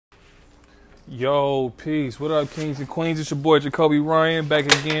Yo, peace. What up, kings and queens? It's your boy, Jacoby Ryan, back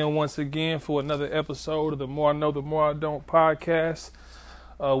again, once again, for another episode of the More I Know, the More I Don't podcast.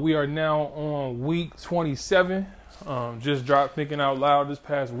 We are now on week 27. Just dropped Thinking Out Loud this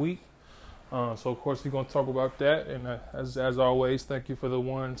past week. So, of course, we're going to talk about that. And as always, thank you for the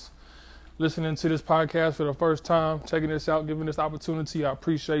ones listening to this podcast for the first time, checking this out, giving this opportunity. I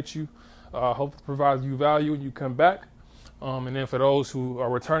appreciate you. I hope it provides you value when you come back. And then for those who are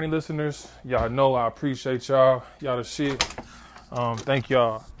returning listeners, y'all know I appreciate y'all. Y'all the shit. Thank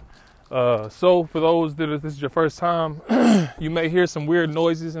y'all. So for those that this is your first time, you may hear some weird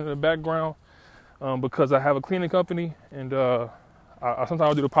noises in the background because I have a cleaning company, and I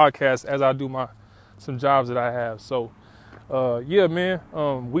sometimes do the podcast as I do some jobs that I have. So yeah,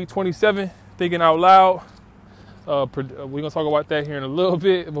 man. Week 27, Thinking Out Loud. We're gonna talk about that here in a little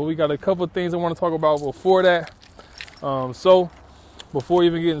bit, but we got a couple of things I want to talk about before that. So before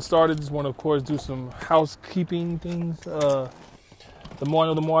even getting started, just want to, of course, do some housekeeping things. The More I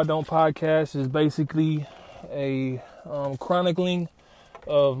Know, the More I Don't podcast is basically a chronicling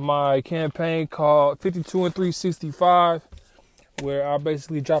of my campaign called 52 and 365, where I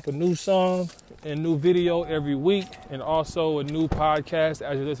basically drop a new song and new video every week, and also a new podcast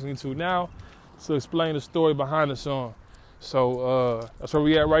as you're listening to now to explain the story behind the song. So that's where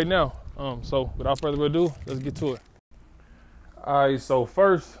we at right now. So without further ado, let's get to it. All right, so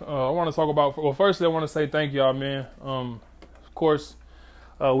first, I want to talk about, I want to say thank y'all, man. Of course,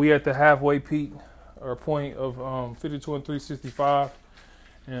 we at the halfway peak or point of 52 and 365.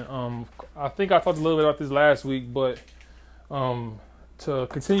 And I think I talked a little bit about this last week, but to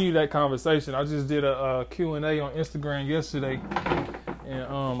continue that conversation, I just did a Q&A on Instagram yesterday. And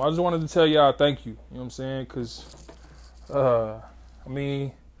I just wanted to tell y'all thank you, you know what I'm saying? Because, I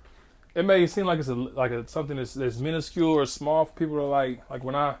mean, it may seem like it's something that's minuscule or small for people to like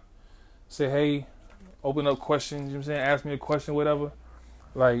when I say, hey, open up questions, you know what I'm saying? Ask me a question, whatever.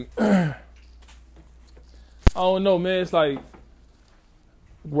 Like, I don't know, man. It's like,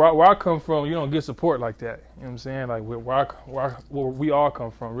 where I come from, you don't get support like that. You know what I'm saying? Like, where we all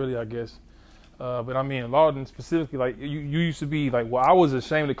come from, really, I guess. But I mean, Lawden specifically, like, you used to be like, well, I was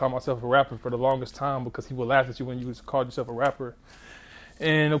ashamed to call myself a rapper for the longest time because people laughed at you when you called yourself a rapper.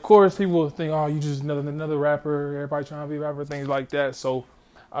 And of course, people will think, oh, you just another rapper, everybody trying to be a rapper, things like that. So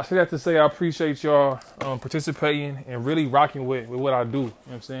I say that to say I appreciate y'all participating and really rocking with what I do, you know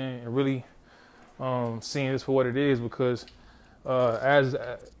what I'm saying? And really seeing this for what it is, because as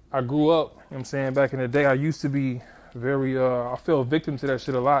I grew up, you know what I'm saying, back in the day, I used to be very, I fell victim to that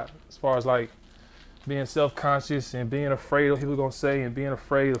shit a lot, as far as like being self-conscious and being afraid of what people gonna say, and being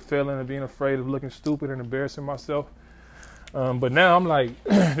afraid of failing, and being afraid of looking stupid and embarrassing myself. But now I'm like,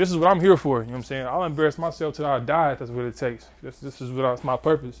 this is what I'm here for. You know what I'm saying? I'll embarrass myself till I die if that's what it takes. This is what's my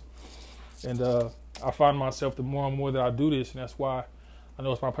purpose. And I find myself the more and more that I do this, and that's why I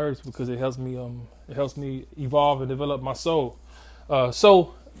know it's my purpose, because it helps me evolve and develop my soul.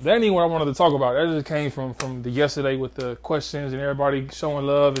 So that ain't what I wanted to talk about. That just came from the yesterday with the questions and everybody showing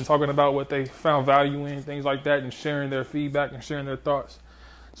love and talking about what they found value in, things like that, and sharing their feedback and sharing their thoughts.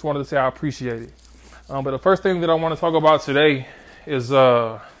 Just wanted to say I appreciate it. But the first thing that I want to talk about today is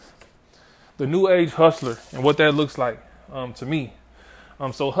the new age hustler and what that looks like to me.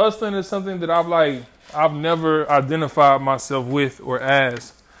 So hustling is something that I've never identified myself with or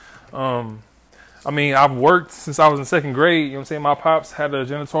as. I mean, I've worked since I was in second grade. You know what I'm saying? My pops had a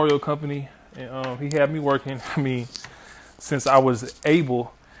janitorial company, and he had me working, I mean, since I was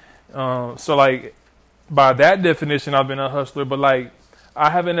able. So like, by that definition, I've been a hustler, but like, I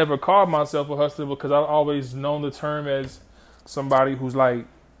haven't ever called myself a hustler because I've always known the term as somebody who's like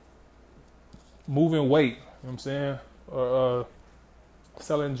moving weight, you know what I'm saying? Or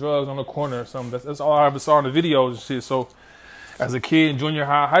selling drugs on the corner or something. That's all I ever saw in the videos and shit. So as a kid in junior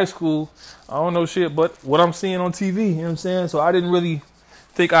high school, I don't know shit but what I'm seeing on TV, you know what I'm saying? So I didn't really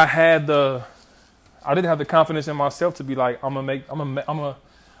think I didn't have the confidence in myself to be like, I'm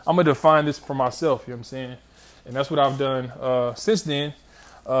gonna define this for myself, you know what I'm saying? And that's what I've done since then.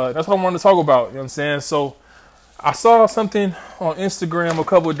 That's what I wanted to talk about, you know what I'm saying? So I saw something on Instagram a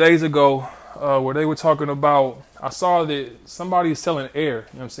couple of days ago where they were talking about, I saw that somebody's selling air, you know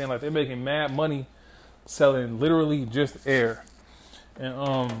what I'm saying? Like, they're making mad money selling literally just air.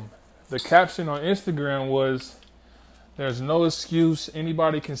 And the caption on Instagram was, there's no excuse,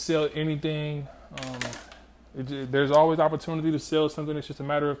 anybody can sell anything. There's always opportunity to sell something. It's just a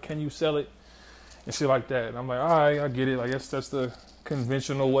matter of, can you sell it? And shit like that. And I'm like, all right, I get it. I guess that's the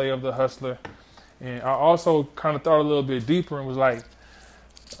conventional way of the hustler. And I also kind of thought a little bit deeper and was like,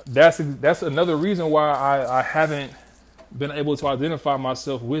 that's another reason why I haven't been able to identify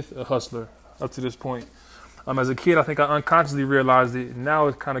myself with a hustler. up to this point. As a kid, I think I unconsciously realized it. Now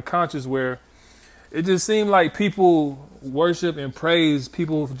it's kind of conscious where it just seemed like people worship and praise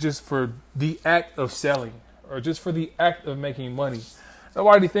people just for the act of selling or just for the act of making money.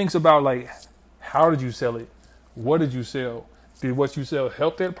 Nobody thinks about like, how did you sell it? What did you sell? Did what you sell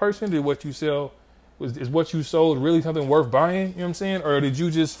help that person? Did what you sell, is what you sold really something worth buying? You know what I'm saying? Or did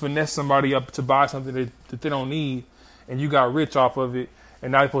you just finesse somebody up to buy something that they don't need and you got rich off of it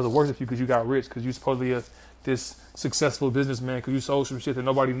and now they're supposed to worship you because you got rich because you supposedly this successful businessman because you sold some shit that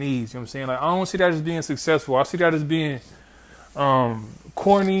nobody needs. You know what I'm saying? Like, I don't see that as being successful. I see that as being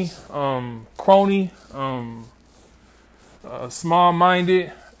corny, crony,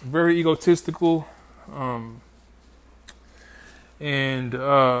 small-minded, very egotistical, and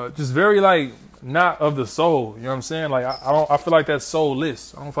just very like not of the soul. You know what I'm saying? Like I feel like that's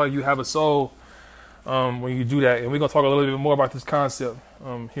soulless. I don't feel like you have a soul when you do that. And we're gonna talk a little bit more about this concept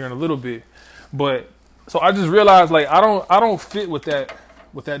here in a little bit. But so I just realized like I don't fit with that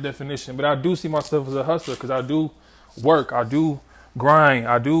definition. But I do see myself as a hustler because I do work, I do grind,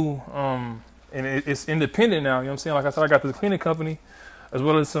 I do and it's independent now. You know what I'm saying? Like I said, I got this cleaning company as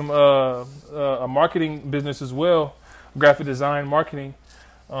well as some a marketing business as well, graphic design, marketing.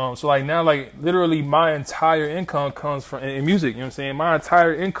 So like now, like literally my entire income comes from in music. You know what I'm saying? My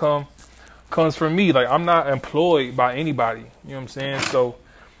entire income comes from me. Like I'm not employed by anybody. You know what I'm saying? So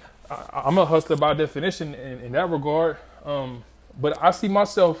I'm a hustler by definition in that regard. But I see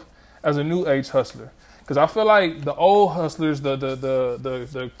myself as a new age hustler because I feel like the old hustlers,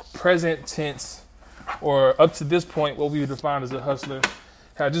 the present tense, or up to this point, what we would define as a hustler,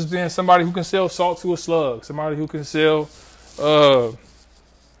 had just been somebody who can sell salt to a slug, somebody who can sell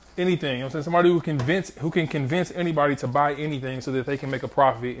anything. You know what I'm saying? Somebody who can convince anybody to buy anything so that they can make a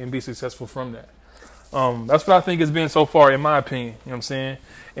profit and be successful from that. That's what I think it's been so far, in my opinion. You know what I'm saying?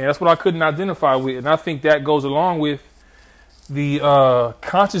 And that's what I couldn't identify with. And I think that goes along with the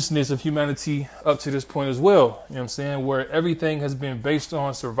consciousness of humanity up to this point as well. You know what I'm saying? Where everything has been based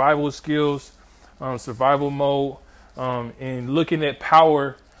on survival skills, survival mode, and looking at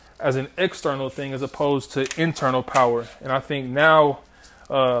power as an external thing as opposed to internal power. And I think now,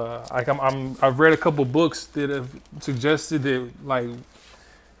 like I've read a couple books that have suggested that like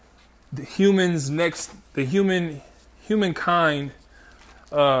humankind's next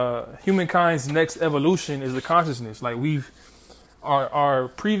evolution is the consciousness. Like our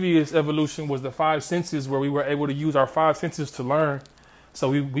previous evolution was the five senses, where we were able to use our five senses to learn. So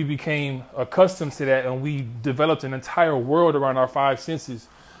we became accustomed to that, and we developed an entire world around our five senses,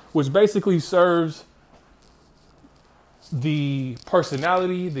 which basically serves the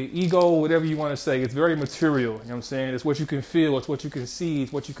personality, the ego, whatever you want to say. It's very material. You know what I'm saying? It's what you can feel. It's what you can see.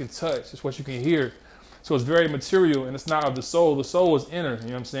 It's what you can touch. It's what you can hear. So it's very material, and it's not of the soul. The soul is inner. You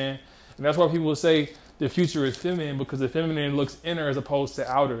know what I'm saying? And that's why people will say the future is feminine, because the feminine looks inner as opposed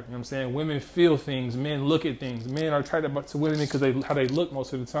to outer. You know what I'm saying? Women feel things. Men look at things. Men are attracted to women because how they look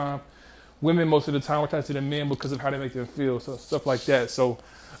most of the time. Women most of the time are attracted to men because of how they make them feel. So stuff like that. So,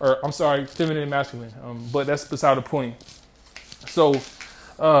 or I'm sorry, feminine and masculine. But that's beside the point. So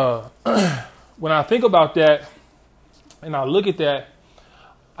when I think about that and I look at that,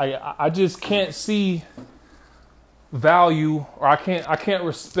 I just can't see value, or I can't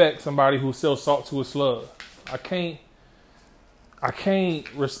respect somebody who sells salt to a slug. I can't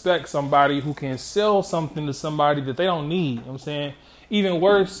respect somebody who can sell something to somebody that they don't need. You know what I'm saying? Even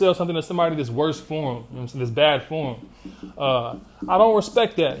worse, sell something to somebody that's worse for them. You know what I'm saying? That's bad for them. I don't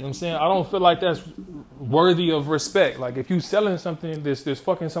respect that. You know what I'm saying? I don't feel like that's worthy of respect. Like if you selling something that's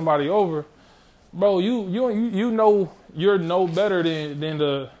fucking somebody over, bro, you know you're no better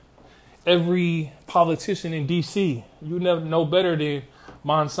than every politician in DC. You never know better than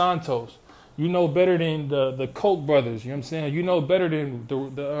Monsanto's. You know better than the Koch brothers. You know what I'm saying? You know better than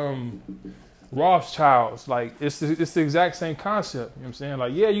the Rothschilds. Like it's the exact same concept. You know what I'm saying?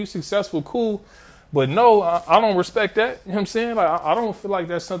 Like, yeah, you successful, cool, but no, I don't respect that. You know what I'm saying? Like I don't feel like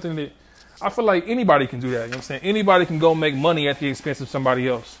that's something that I feel like anybody can do that. You know what I'm saying? Anybody can go make money at the expense of somebody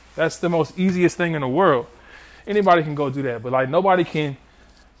else. That's the most easiest thing in the world. Anybody can go do that, but like nobody can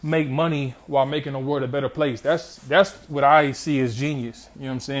make money while making the world a better place. That's what I see as genius. You know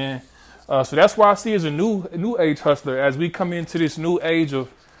what I'm saying? So that's why I see as a new age hustler, as we come into this new age of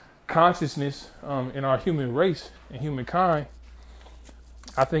consciousness in our human race and humankind.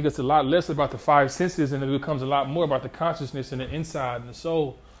 I think it's a lot less about the five senses, and it becomes a lot more about the consciousness and the inside and the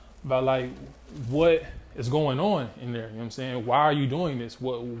soul, about like what is going on in there. You know what I'm saying? Why are you doing this?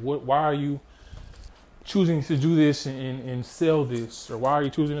 Why are you choosing to do this and sell this? Or why are you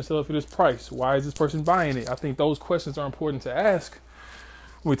choosing to sell it for this price? Why is this person buying it? I think those questions are important to ask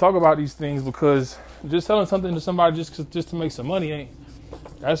we talk about these things, because just selling something to somebody just to make some money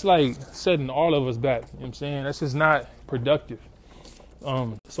that's like setting all of us back. You know what I'm saying? That's just not productive.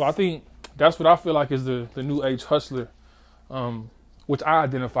 So I think that's what I feel like is the new age hustler, which I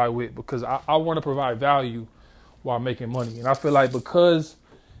identify with, because I want to provide value while making money. And I feel like because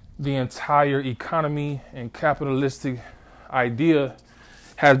the entire economy and capitalistic idea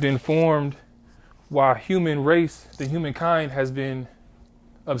has been formed while the humankind has been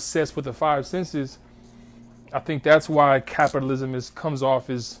obsessed with the five senses, I think that's why capitalism comes off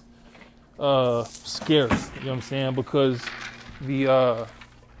as scarce. You know what I'm saying? Because the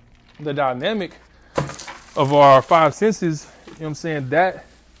dynamic of our five senses, you know what I'm saying, that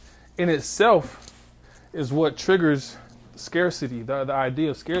in itself is what triggers scarcity, the idea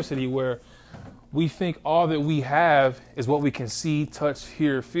of scarcity, where we think all that we have is what we can see, touch,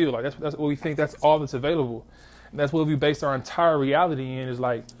 hear, feel. Like that's what we think, that's all that's available. And that's what we base our entire reality in, is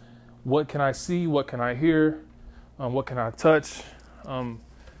like, what can I see? What can I hear? What can I touch?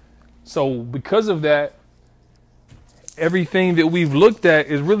 So because of that, everything that we've looked at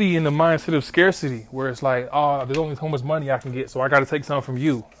is really in the mindset of scarcity, where it's like, oh, there's only so much money I can get, so I got to take something from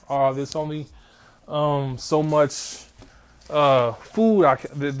you. Oh, there's only so much food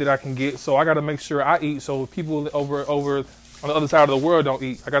that I can get, so I got to make sure I eat, so people over on the other side of the world don't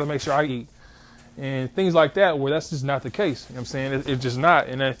eat. I got to make sure I eat. And things like that, where that's just not the case. You know what I'm saying? It's just not.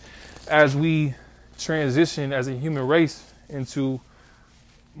 And as we transition as a human race into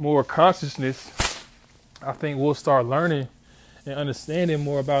more consciousness, I think we'll start learning and understanding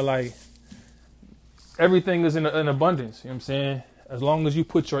more about, like, everything is in abundance. You know what I'm saying? As long as you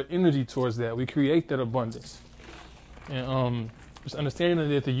put your energy towards that, we create that abundance. And just understanding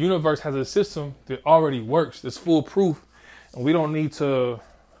that the universe has a system that already works, that's foolproof, and we don't need to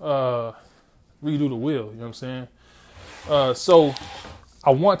redo the wheel. You know what I'm saying? So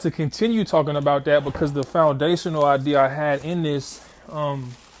I want to continue talking about that, because the foundational idea I had in this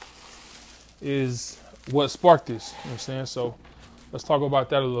is what sparked this. You know what I'm saying? So let's talk about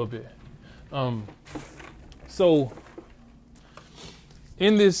that a little bit. So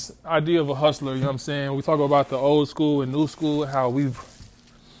in this idea of a hustler, you know what I'm saying, we talk about the old school and new school, how we've,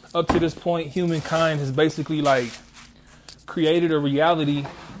 up to this point, humankind has basically like created a reality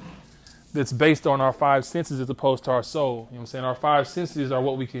that's based on our five senses as opposed to our soul. You know what I'm saying? Our five senses are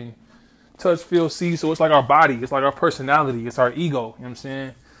what we can touch, feel, see. So it's like our body. It's like our personality. It's our ego. You know what I'm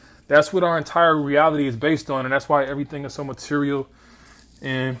saying? That's what our entire reality is based on. And that's why everything is so material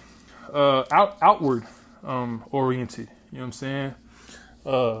and outward oriented. You know what I'm saying?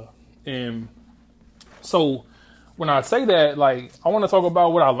 And so when I say that, like, I want to talk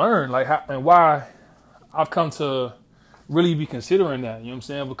about what I learned, like, how, and why I've come to really be considering that. You know what I'm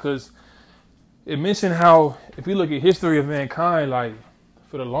saying? Because it mentioned how, if you look at history of mankind, like,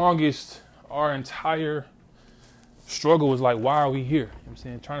 for the longest, our entire struggle was like, why are we here? You know what I'm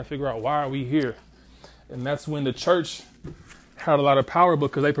saying? Trying to figure out, why are we here? And that's when the church had a lot of power,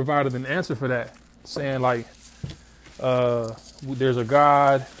 because they provided an answer for that, saying like, there's a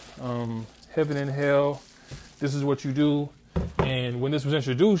God, heaven and hell, this is what you do. And when this was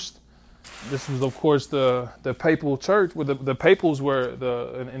introduced, this was, of course, the papal church, where the papals were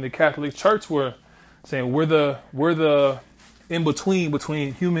in the Catholic Church were saying we're the in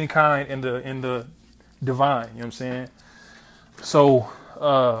between humankind and the divine. You know what I'm saying? So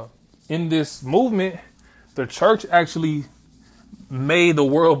in this movement, the church actually made the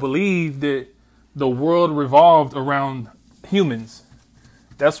world believe that the world revolved around humans.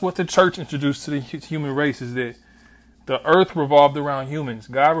 That's what the church introduced to the human race, is that the earth revolved around humans.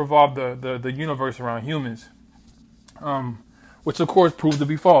 God revolved the universe around humans, which of course proved to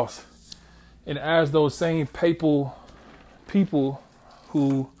be false. And as those same papal people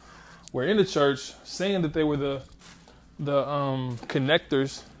who were in the church saying that they were the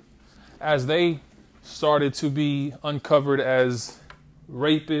connectors, as they started to be uncovered as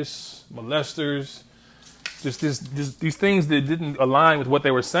rapists, molesters, just these things that didn't align with what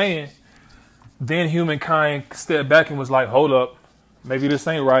they were saying, then humankind stepped back and was like, hold up, maybe this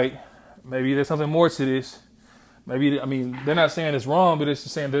ain't right. Maybe there's something more to this. Maybe, I mean, they're not saying it's wrong, but it's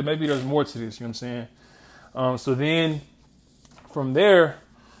just saying that maybe there's more to this, you know what I'm saying? So then from there,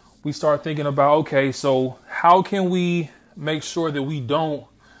 we start thinking about, okay, so how can we make sure that we don't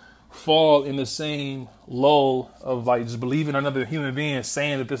fall in the same lull of like just believing another human being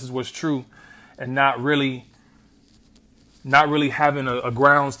saying that this is what's true and not really having a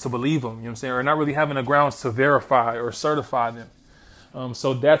grounds to believe them, you know what I'm saying? Or not really having a grounds to verify or certify them.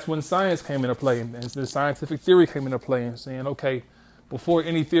 So that's when science came into play, and the scientific theory came into play, and saying, okay, before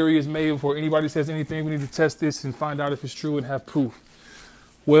any theory is made, before anybody says anything, we need to test this and find out if it's true and have proof.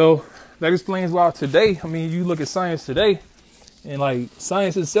 Well, that explains why today, I mean, you look at science today, and like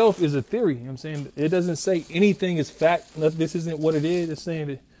science itself is a theory. You know what I'm saying? It doesn't say anything is fact. This isn't what it is. It's saying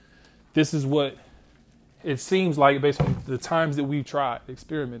that this is what it seems like based on the times that we've tried,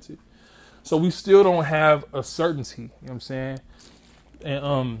 experimented. So we still don't have a certainty. You know what I'm saying?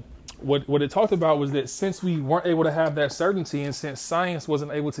 And what it talked about was that since we weren't able to have that certainty, and since science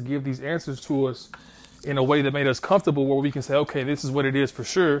wasn't able to give these answers to us in a way that made us comfortable, where we can say, okay, this is what it is for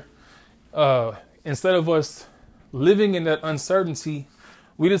sure. Instead of us living in that uncertainty,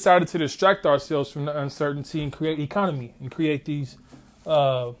 we decided to distract ourselves from the uncertainty and create economy and create these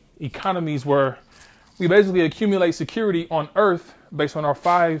economies where we basically accumulate security on Earth based on our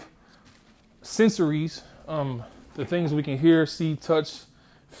 5 sensories, the things we can hear, see, touch,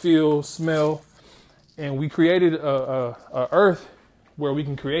 feel, smell, and we created a Earth where we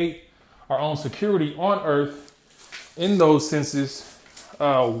can create our own security on Earth in those senses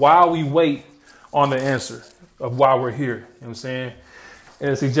while we wait on the answer of why we're here. You know what I'm saying?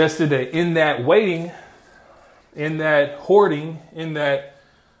 And it suggested that in that waiting, in that hoarding, in that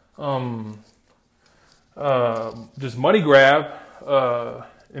just money grab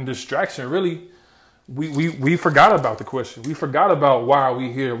and distraction, really, we forgot about the question. We forgot about why are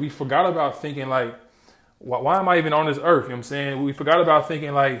we here. We forgot about thinking like, why am I even on this earth? You know what I'm saying? We forgot about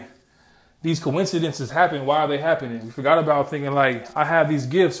thinking like, these coincidences happen. Why are they happening? We forgot about thinking like, I have these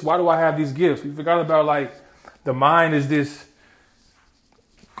gifts. Why do I have these gifts? We forgot about like, the mind is this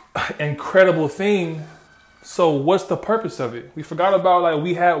incredible thing. So what's the purpose of it? We forgot about like,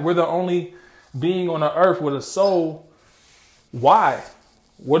 we're the only being on the earth with a soul. Why?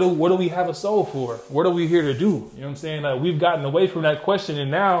 What do we have a soul for? What are we here to do? You know what I'm saying? Like, we've gotten away from that question,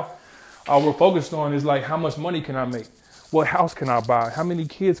 and now all we're focused on is like, how much money can I make? What house can I buy? How many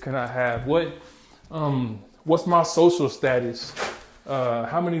kids can I have? What's my social status?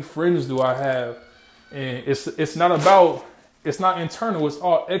 How many friends do I have? And it's not internal. It's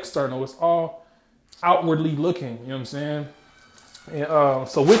all external. It's all outwardly looking. You know what I'm saying? And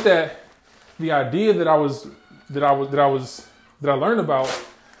so with that, the idea that I learned about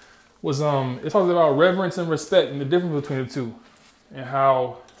was it talks about reverence and respect and the difference between the two, and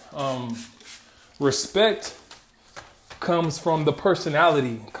how respect comes from the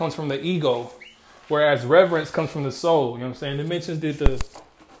personality, comes from the ego, whereas reverence comes from the soul. You know what I'm saying? It mentions that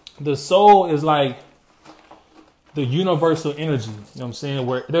the soul is like the universal energy. You know what I'm saying?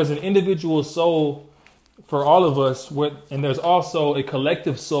 Where there's an individual soul for all of us, and there's also a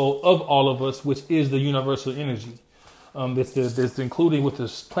collective soul of all of us, which is the universal energy. That's including with the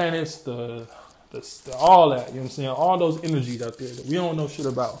planets, the all that. You know what I'm saying? All those energies out there that we don't know shit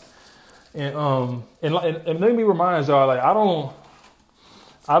about. And let me remind y'all, like, I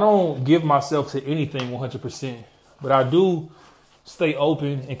don't give myself to anything 100%, but I do stay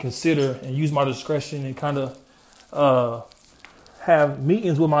open and consider and use my discretion and kind of have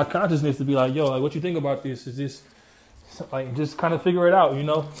meetings with my consciousness to be like, yo, like, what you think about this? Is this like, just kind of figure it out, you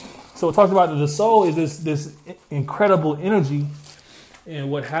know? So it talks about the soul is this incredible energy,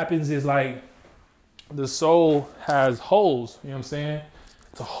 and what happens is like the soul has holes. You know what I'm saying?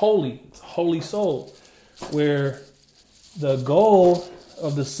 It's a holy soul, where the goal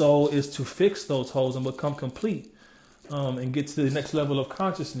of the soul is to fix those holes and become complete, and get to the next level of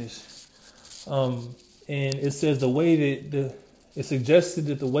consciousness. And it says it suggested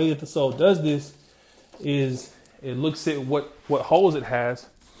that the way that the soul does this is it looks at what holes it has,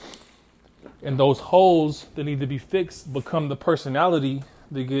 and those holes that need to be fixed become the personality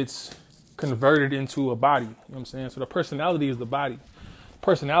that gets converted into a body. You know what I'm saying? So the personality is the body.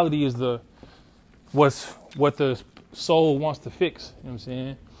 Personality is what the soul wants to fix. You know what I'm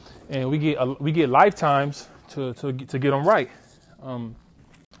saying? And we get lifetimes to get them right.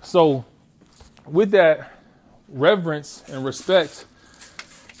 So with that, reverence and respect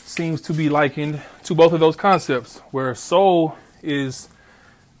seems to be likened to both of those concepts, where soul is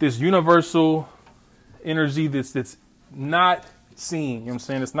this universal energy that's not seen. You know what I'm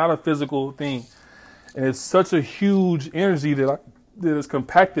saying? It's not a physical thing. And it's such a huge energy that is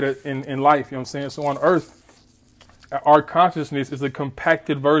compacted in life. You know what I'm saying? So on Earth, our consciousness is a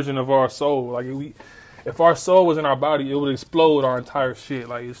compacted version of our soul. Like, if our soul was in our body, it would explode our entire shit.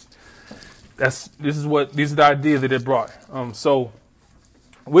 Like, this is the idea that it brought. So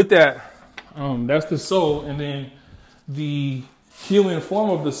with that, that's the soul. And then the human form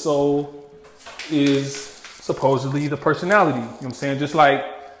of the soul is supposedly the personality. You know what I'm saying? Just like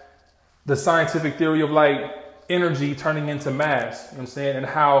the scientific theory of like energy turning into mass. You know what I'm saying? And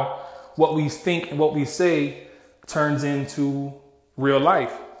how what we think and what we say turns into real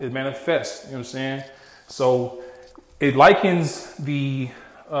life. It manifests. You know what I'm saying? So it likens the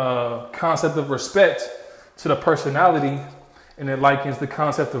concept of respect to the personality, and it likens the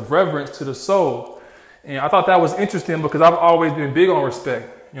concept of reverence to the soul. And I thought that was interesting because I've always been big on respect, you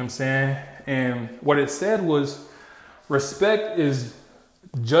know what I'm saying? And what it said was respect is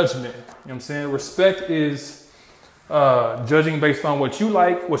judgment, you know what I'm saying? Respect is judging based on what you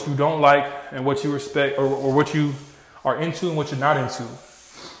like, what you don't like, and what you respect, or what you are into and what you're not into.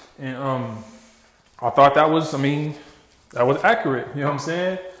 And I thought that was, that was accurate, you know what I'm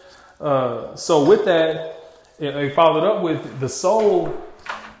saying? So with that, it followed up with the soul.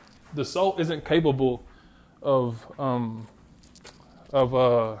 The soul isn't capable of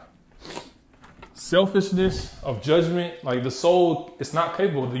selfishness, of judgment. Like the soul, it's not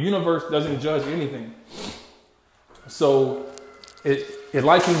capable. The universe doesn't judge anything. So it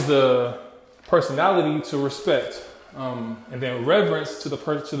likens the personality to respect, and then reverence to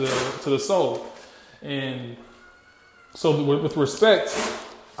the soul. And so with respect,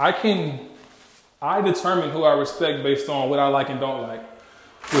 I determine who I respect based on what I like and don't like.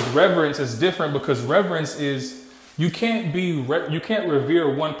 With reverence, it's different because reverence is, you can't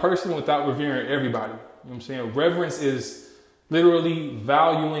revere one person without revering everybody. You know what I'm saying? Reverence is literally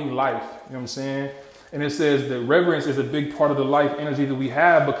valuing life. You know what I'm saying? And it says that reverence is a big part of the life energy that we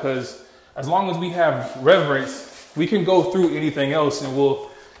have, because as long as we have reverence, we can go through anything else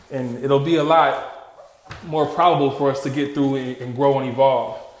and it'll be a lot more probable for us to get through and grow and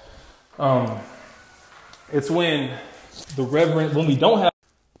evolve. It's when we don't have,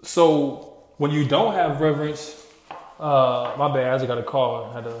 so when you don't have reverence, my bad, I just got a call,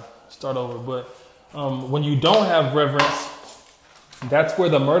 I had to start over, but when you don't have reverence, that's where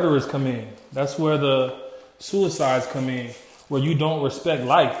the murderers come in. That's where the suicides come in, where you don't respect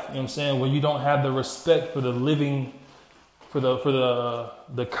life, you know what I'm saying? Where you don't have the respect for the living, for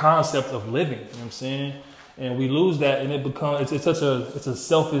the concept of living, you know what I'm saying? And we lose that, and it becomes, it's a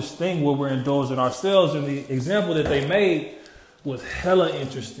selfish thing where we're indulging ourselves. And the example that they made was hella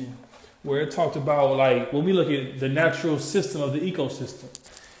interesting, where it talked about, like, when we look at the natural system of the ecosystem,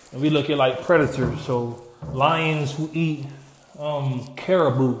 and we look at like predators, so lions who eat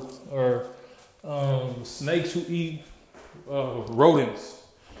caribou, or snakes who eat rodents,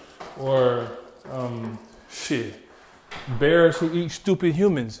 or bears who eat stupid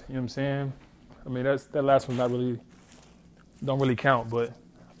humans, you know what I'm saying? That last one don't really count, but I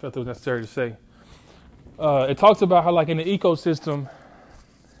felt it was necessary to say. It talks about how, like, in the ecosystem,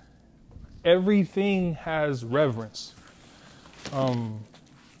 everything has reverence.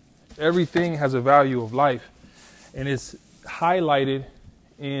 Everything has a value of life, and it's highlighted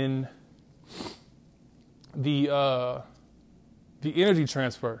in the energy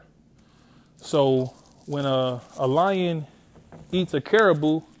transfer. So when a lion eats a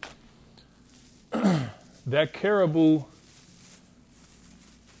caribou, that caribou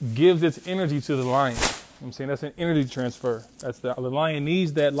gives its energy to the lion. You know what I'm saying? That's an energy transfer. The lion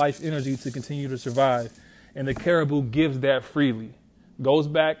needs that life energy to continue to survive, and the caribou gives that freely. Goes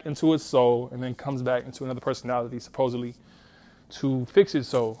back into its soul and then comes back into another personality, supposedly, to fix its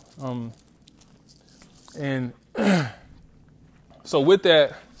soul. And so with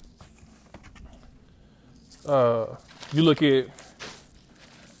that, you look at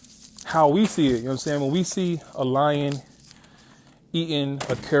how we see it, you know what I'm saying? When we see a lion eating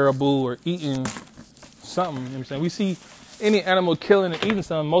a caribou or eating something, you know what I'm saying? We see any animal killing and eating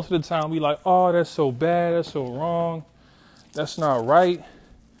something, most of the time we like, oh, that's so bad, that's so wrong, that's not right.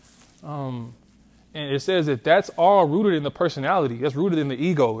 And it says that that's all rooted in the personality, that's rooted in the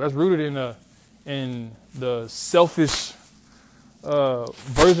ego, that's rooted in the selfish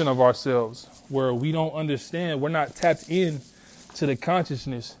version of ourselves, where we don't understand, we're not tapped in to the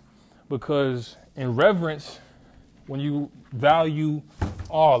consciousness. Because in reverence, when you value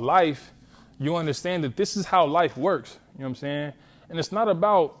all life, you understand that this is how life works. You know what I'm saying? And it's not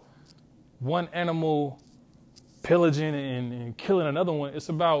about one animal pillaging and killing another one. It's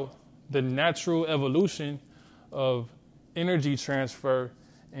about the natural evolution of energy transfer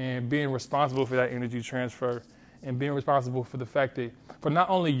and being responsible for that energy transfer, and being responsible for the fact that, for not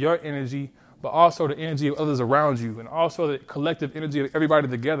only your energy, but also the energy of others around you, and also the collective energy of everybody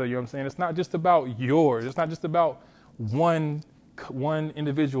together, you know what I'm saying? It's not just about yours. It's not just about one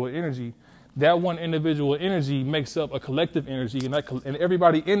individual energy. That one individual energy makes up a collective energy, and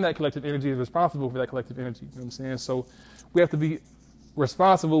everybody in that collective energy is responsible for that collective energy, you know what I'm saying? So we have to be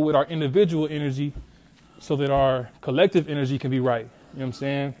responsible with our individual energy so that our collective energy can be right, you know what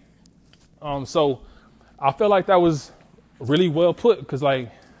I'm saying? So I felt like that was really well put, because,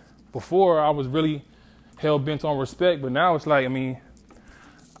 like, before I was really hell bent on respect, but now it's like,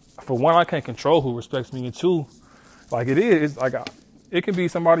 for one, I can't control who respects me, and two, like, it's like it can be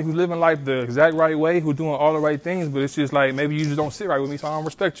somebody who's living life the exact right way, who's doing all the right things, but it's just like, maybe you just don't sit right with me, so I don't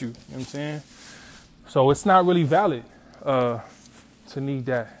respect you. You know what I'm saying? So it's not really valid to need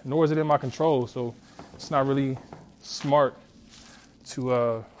that, nor is it in my control. So it's not really smart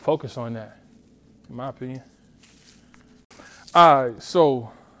to focus on that, in my opinion. All right,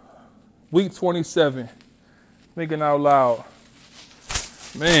 so week 27, thinking out loud.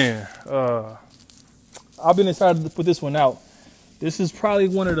 Man, I've been excited to put this one out. This is probably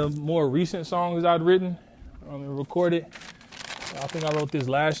one of the more recent songs I'd written and recorded. I think I wrote this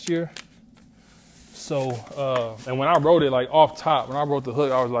last year. So, and when I wrote it, like off top, when I wrote the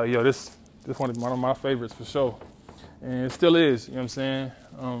hook, I was like, yo, this one is one of my favorites for sure. And it still is, you know what I'm saying?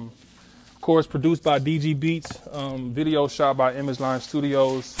 Of course, produced by DG Beats, video shot by Image Line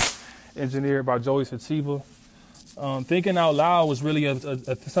Studios, engineered by Joey Sativa. Thinking Out Loud was really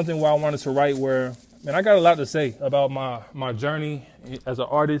something where I wanted to write where, man, I got a lot to say about my journey as an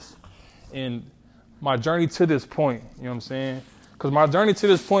artist and my journey to this point, you know what I'm saying? Because my journey to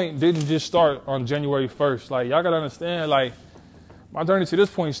this point didn't just start on January 1st. Like, y'all gotta understand, like, my journey to this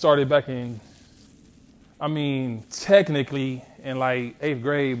point started back in, I mean, technically in like 8th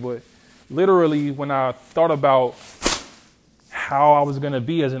grade, but literally when I thought about how I was gonna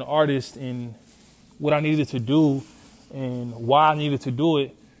be as an artist and what I needed to do and why I needed to do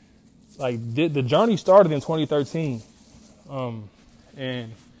it, like the journey started in 2013.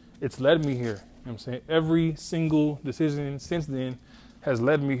 And it's led me here. You know what I'm saying? Every single decision since then has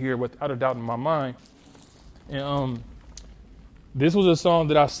led me here without a doubt in my mind. And this was a song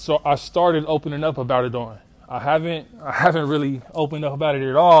that I started opening up about it on. I haven't really opened up about it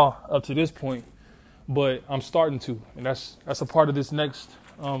at all up to this point, but I'm starting to, and that's a part of this next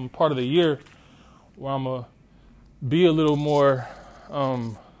part of the year where I'm gonna be a little more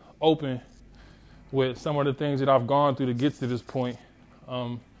open with some of the things that I've gone through to get to this point,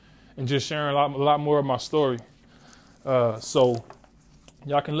 and just sharing a lot more of my story. So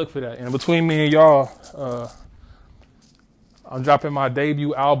y'all can look for that. And between me and y'all, I'm dropping my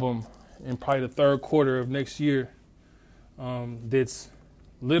debut album in probably the third quarter of next year. That's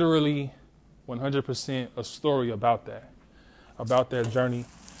literally 100% a story about that journey.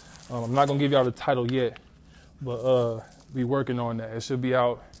 I'm not gonna give y'all the title yet, but be working on that. It should be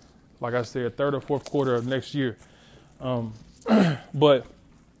out, like I said, third or fourth quarter of next year. But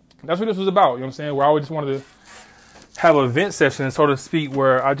that's what this was about, you know what I'm saying? Where I just wanted to have an event session, so to speak,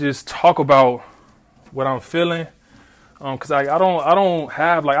 where I just talk about what I'm feeling. Cause I don't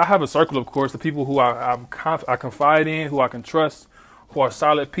have, like, I have a circle, of course, the people who I confide in, who I can trust, who are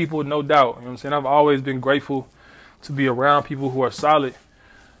solid people, no doubt. You know what I'm saying? I've always been grateful to be around people who are solid.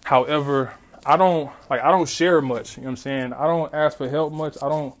 However, I don't share much. You know what I'm saying? I don't ask for help much. I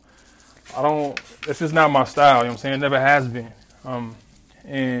don't, it's just not my style. You know what I'm saying? It never has been.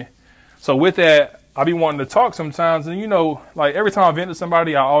 And so with that, I be wanting to talk sometimes. And, you know, like every time I vent to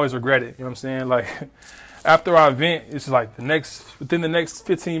somebody, I always regret it. You know what I'm saying? Like after I vent, it's like within the next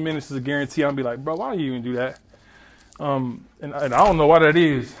 15 minutes is a guarantee. I'll be like, bro, why do you even do that? And I don't know why that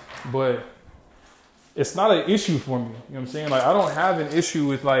is, but it's not an issue for me. You know what I'm saying? Like, I don't have an issue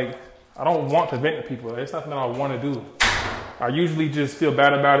with, like, I don't want to vent to people. It's nothing that I want to do. I usually just feel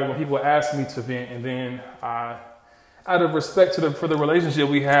bad about it when people ask me to vent, and then out of respect for the relationship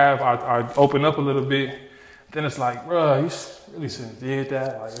we have, I open up a little bit. Then it's like, bro, you really shouldn't have did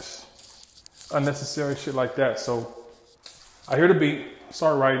that. Like, it's unnecessary shit like that. So I hear the beat,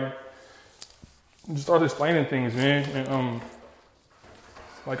 start writing, and just start explaining things, man. And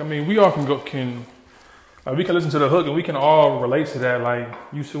like, I mean, we all we can listen to the hook and we can all relate to that. Like,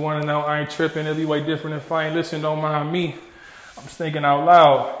 you should want to know I ain't tripping. It'll be way different if I ain't listening. Don't mind me. I'm just thinking out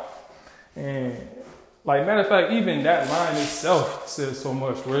loud. And like, matter of fact, even that line itself says so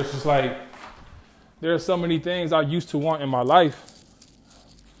much, where it's just like, there are so many things I used to want in my life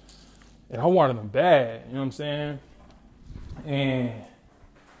and I wanted them bad. You know what I'm saying? And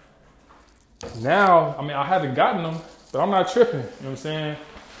now, I mean, I haven't gotten them, but I'm not tripping. You know what I'm saying?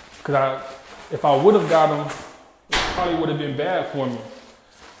 Because if I would have got them, it probably would have been bad for me.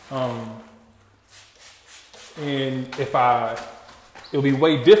 And it would be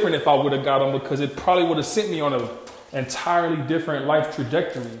way different if I would have got them, because it probably would have sent me on an entirely different life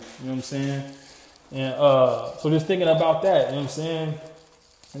trajectory. You know what I'm saying? And so just thinking about that, you know what I'm saying?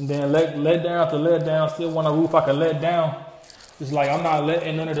 And then let down after let down, still want a roof I can let down. It's like, I'm not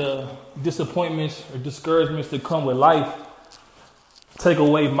letting none of the disappointments or discouragements that come with life take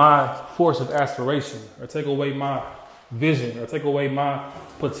away my force of aspiration, or take away my vision, or take away my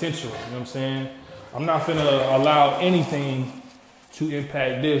potential. You know what I'm saying? I'm not gonna allow anything to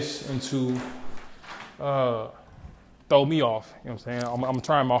impact this and to throw me off. You know what I'm saying? I'm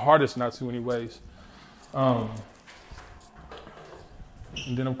trying my hardest not to anyways. And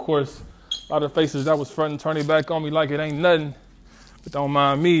then of course, a lot of faces that was fronting, turning back on me like it ain't nothing. But don't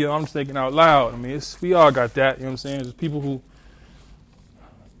mind me, I'm just thinking out loud. I mean, we all got that, you know what I'm saying? There's people who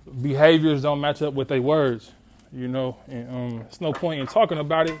behaviors don't match up with their words, you know? And it's no point in talking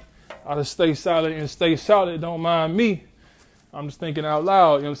about it. I just stay silent and stay solid, don't mind me. I'm just thinking out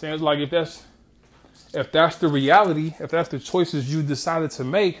loud, you know what I'm saying? It's like if that's the reality, if that's the choices you decided to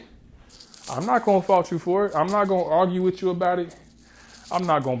make, I'm not gonna fault you for it. I'm not gonna argue with you about it. I'm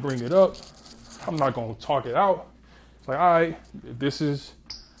not gonna bring it up. I'm not gonna talk it out. It's like, all right, if this is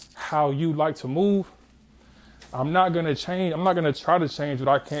how you like to move, I'm not gonna change. I'm not gonna try to change what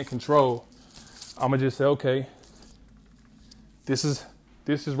I can't control. I'm gonna just say, okay, this is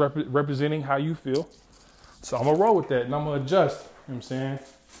representing how you feel. So I'm gonna roll with that and I'm gonna adjust, you know what I'm saying?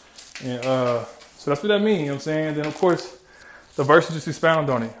 And so that's what that means, you know what I'm saying? Then of course, the verses just expound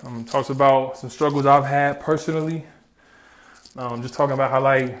on it. Talks about some struggles I've had personally. Just talking about how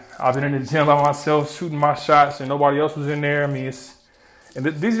like I've been in the gym by myself shooting my shots and nobody else was in there. I mean,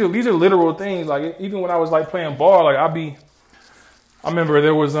 these are literal things. Like even when I was like playing ball, like I remember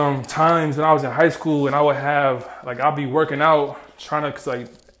there was times when I was in high school and I would have like I'd be working out trying to, cause like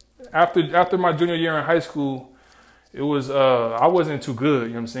after my junior year in high school, it was I wasn't too good, you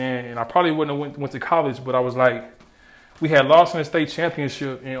know what I'm saying? And I probably wouldn't have went to college, but I was like, we had lost in the state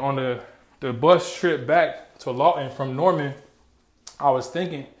championship, and on the bus trip back to Lawton from Norman, I was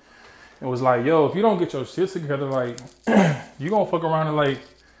thinking, it was like, yo, if you don't get your shit together, like, you gonna fuck around and like,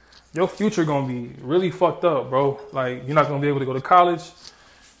 your future gonna be really fucked up, bro. Like, you're not gonna be able to go to college,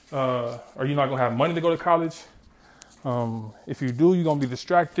 or you're not gonna have money to go to college. If you do, you're gonna be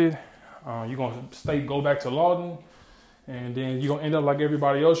distracted. You're gonna go back to Lawton, and then you're gonna end up like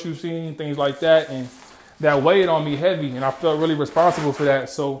everybody else you've seen, things like that. And that weighed on me heavy, and I felt really responsible for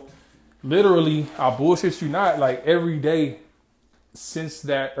that. So literally, I bullshit you not, like every day since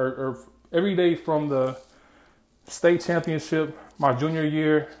that, or every day from the state championship, my junior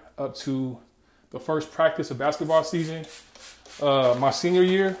year, up to the first practice of basketball season, my senior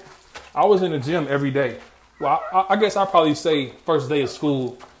year, I was in the gym every day. Well, I guess I'd probably say first day of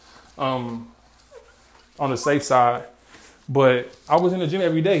school, on the safe side. But I was in the gym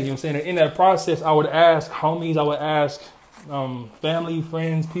every day, you know what I'm saying? And in that process, I would ask homies, I would ask family,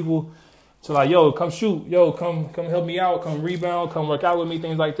 friends, people to like, yo, come shoot, yo, come help me out, come rebound, come work out with me,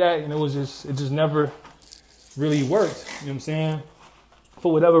 things like that. And it just never really worked, you know what I'm saying?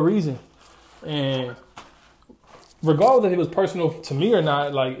 For whatever reason. And regardless if it was personal to me or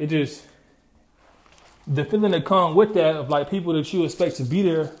not, like the feeling that come with that of like people that you expect to be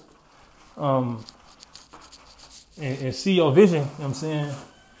there, and see your vision, you know what I'm saying?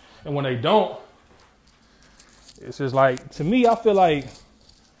 And when they don't, it's just like, to me, I feel like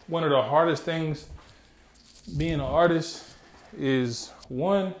one of the hardest things being an artist is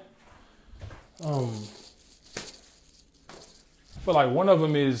one, I feel like one of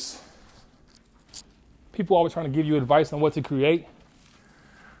them is people always trying to give you advice on what to create.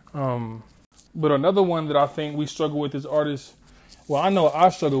 But another one that I think we struggle with as artists, well, I know I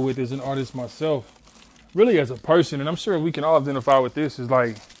struggle with as an artist myself, really as a person, and I'm sure we can all identify with this, is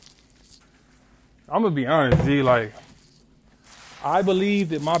like, I'm gonna be honest, G, like, I believe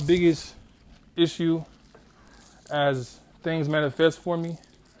that my biggest issue as things manifest for me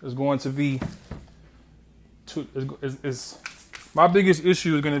is going to be, my biggest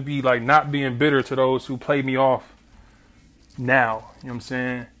issue is gonna be like not being bitter to those who play me off now, you know what I'm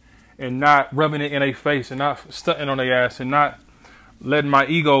saying? And not rubbing it in their face and not stunting on their ass and not letting my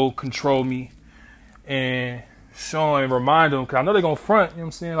ego control me and remind them, because I know they're gonna front, you know what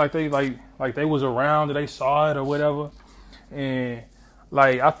I'm saying? Like they was around or they saw it or whatever. And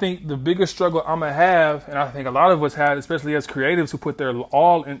like, I think the biggest struggle I'm gonna have, and I think a lot of us had, especially as creatives who put their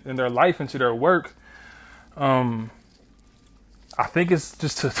all in their life into their work, I think it's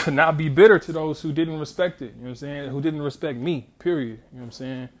just to not be bitter to those who didn't respect it, you know what I'm saying? Who didn't respect me, period, you know what I'm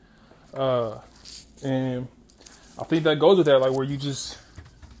saying? And I think that goes with that, like where you just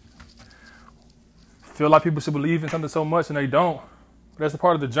feel like people should believe in something so much and they don't. But that's a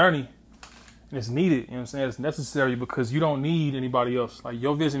part of the journey, and it's needed, you know what I'm saying? It's necessary because you don't need anybody else. Like,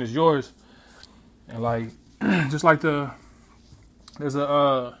 your vision is yours. And like, just like there's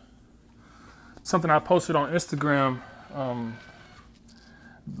something I posted on Instagram,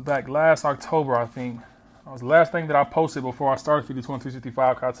 back last October, I think. It was the last thing that I posted before I started 52 and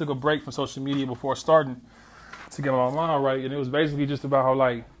 365. I took a break from social media before starting to get my mind right. And it was basically just about how,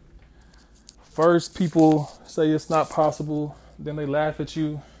 like, first people say it's not possible, then they laugh at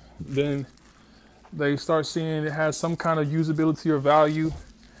you, then they start seeing it has some kind of usability or value,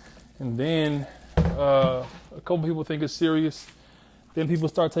 and then a couple people think it's serious. Then people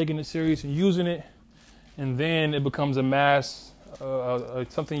start taking it serious and using it, and then it becomes a mass,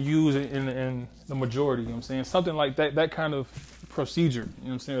 something used in the majority. You know what I'm saying? Something like that kind of procedure. You know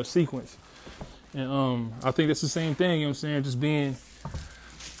what I'm saying? A sequence. And I think that's the same thing. You know what I'm saying? Just being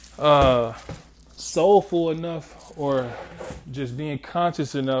soulful enough, or just being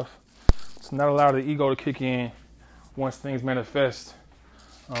conscious enough to not allow the ego to kick in once things manifest.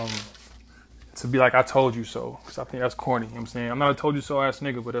 To be like, I told you so, because I think that's corny. You know what I'm saying? I'm not a told you so ass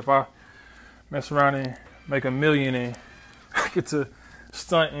nigga, but if I mess around and make $1 million and get to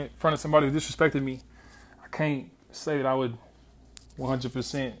stunt in front of somebody who disrespected me, I can't say that I would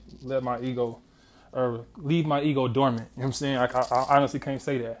 100% let my ego, or leave my ego dormant. You know what I'm saying? I honestly can't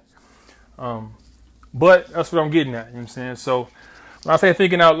say that. But that's what I'm getting at. You know what I'm saying? So when I say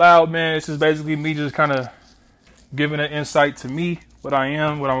thinking out loud, man, it's just basically me just kind of giving an insight to me, what I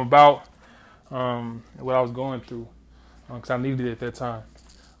am, what I'm about, what I was going through, because I needed it at that time.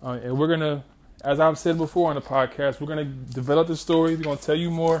 And we're going to, as I've said before on the podcast, we're going to develop the story. We're going to tell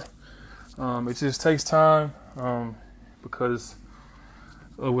you more. It just takes time, because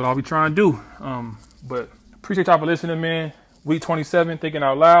of what I'll be trying to do. But appreciate y'all for listening, man. Week 27, Thinking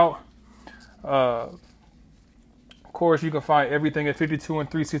Out Loud. Of course, you can find everything at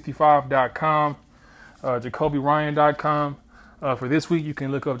 52and365.com, JacobyRyan.com. For this week, you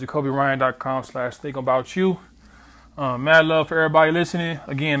can look up JacobyRyan.com/thinkaboutYou. Mad love for everybody listening.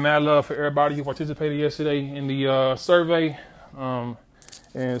 Again, mad love for everybody who participated yesterday in the survey.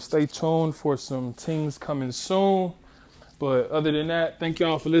 And stay tuned for some things coming soon. But other than that, thank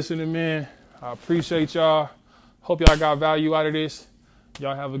y'all for listening, man. I appreciate y'all. Hope y'all got value out of this.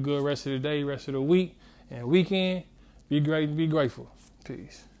 Y'all have a good rest of the day, rest of the week, and weekend. Be great and be grateful.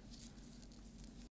 Peace.